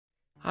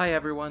Hi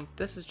everyone,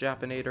 this is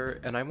Jaffinator,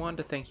 and I wanted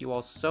to thank you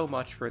all so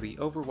much for the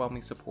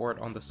overwhelming support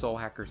on the Soul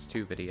Hackers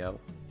 2 video.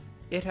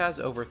 It has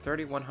over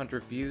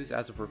 3,100 views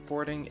as of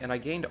recording, and I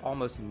gained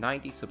almost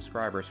 90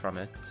 subscribers from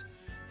it.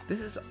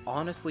 This is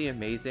honestly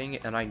amazing,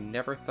 and I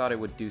never thought it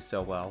would do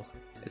so well,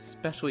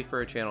 especially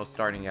for a channel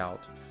starting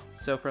out.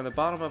 So from the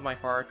bottom of my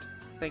heart,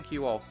 thank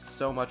you all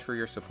so much for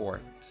your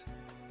support.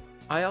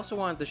 I also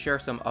wanted to share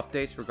some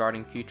updates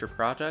regarding future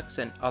projects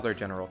and other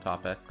general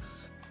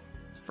topics.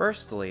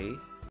 Firstly,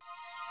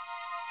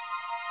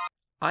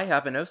 I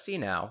have an OC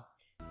now.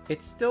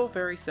 It's still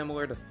very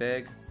similar to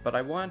Fig, but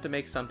I wanted to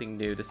make something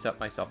new to set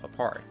myself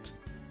apart.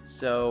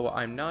 So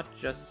I'm not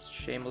just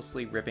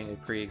shamelessly ripping a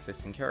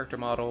pre-existing character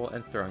model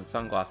and throwing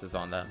sunglasses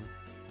on them.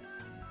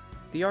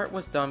 The art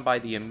was done by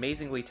the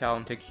amazingly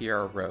talented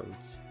Kiara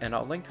Rhodes, and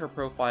I'll link her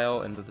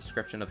profile in the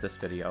description of this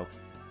video.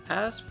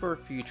 As for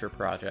future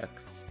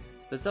projects,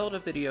 the Zelda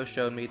video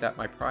showed me that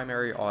my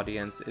primary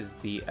audience is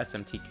the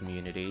SMT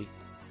community.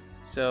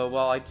 So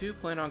while I do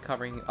plan on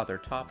covering other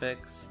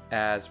topics,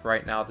 as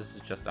right now this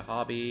is just a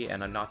hobby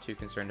and I'm not too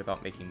concerned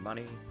about making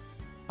money,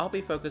 I'll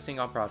be focusing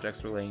on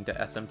projects relating to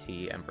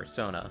SMT and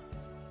Persona.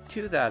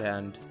 To that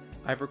end,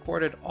 I've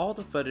recorded all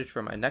the footage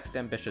for my next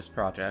ambitious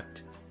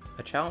project,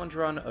 a challenge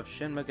run of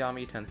Shin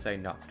Megami Tensei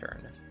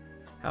Nocturne.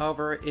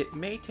 However, it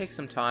may take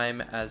some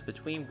time as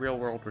between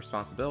real-world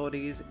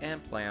responsibilities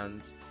and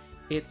plans,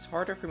 it's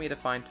harder for me to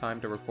find time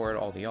to record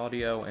all the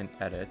audio and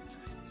edit,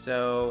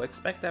 so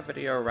expect that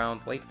video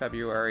around late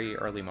February,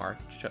 early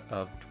March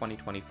of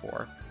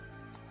 2024.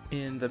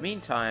 In the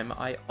meantime,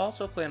 I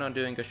also plan on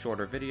doing a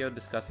shorter video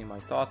discussing my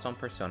thoughts on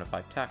Persona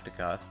 5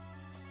 Tactica.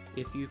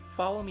 If you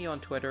follow me on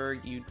Twitter,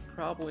 you'd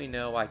probably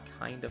know I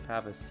kind of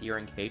have a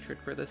searing hatred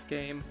for this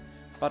game,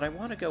 but I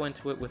want to go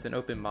into it with an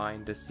open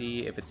mind to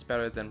see if it's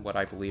better than what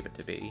I believe it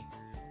to be.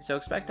 So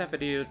expect that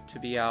video to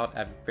be out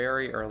at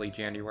very early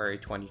January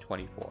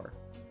 2024.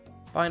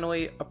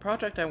 Finally, a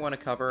project I want to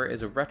cover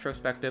is a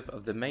retrospective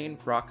of the main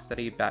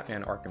Rocksteady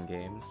Batman Arkham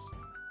games.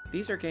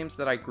 These are games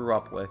that I grew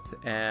up with,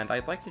 and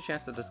I'd like the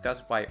chance to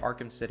discuss why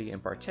Arkham City in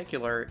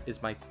particular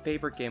is my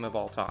favorite game of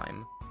all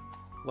time.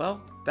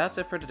 Well, that's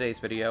it for today's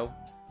video.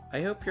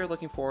 I hope you're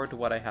looking forward to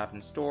what I have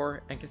in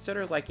store, and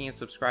consider liking and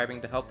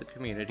subscribing to help the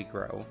community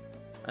grow.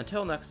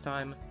 Until next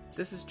time,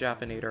 this is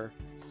Jaffinator,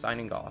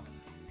 signing off.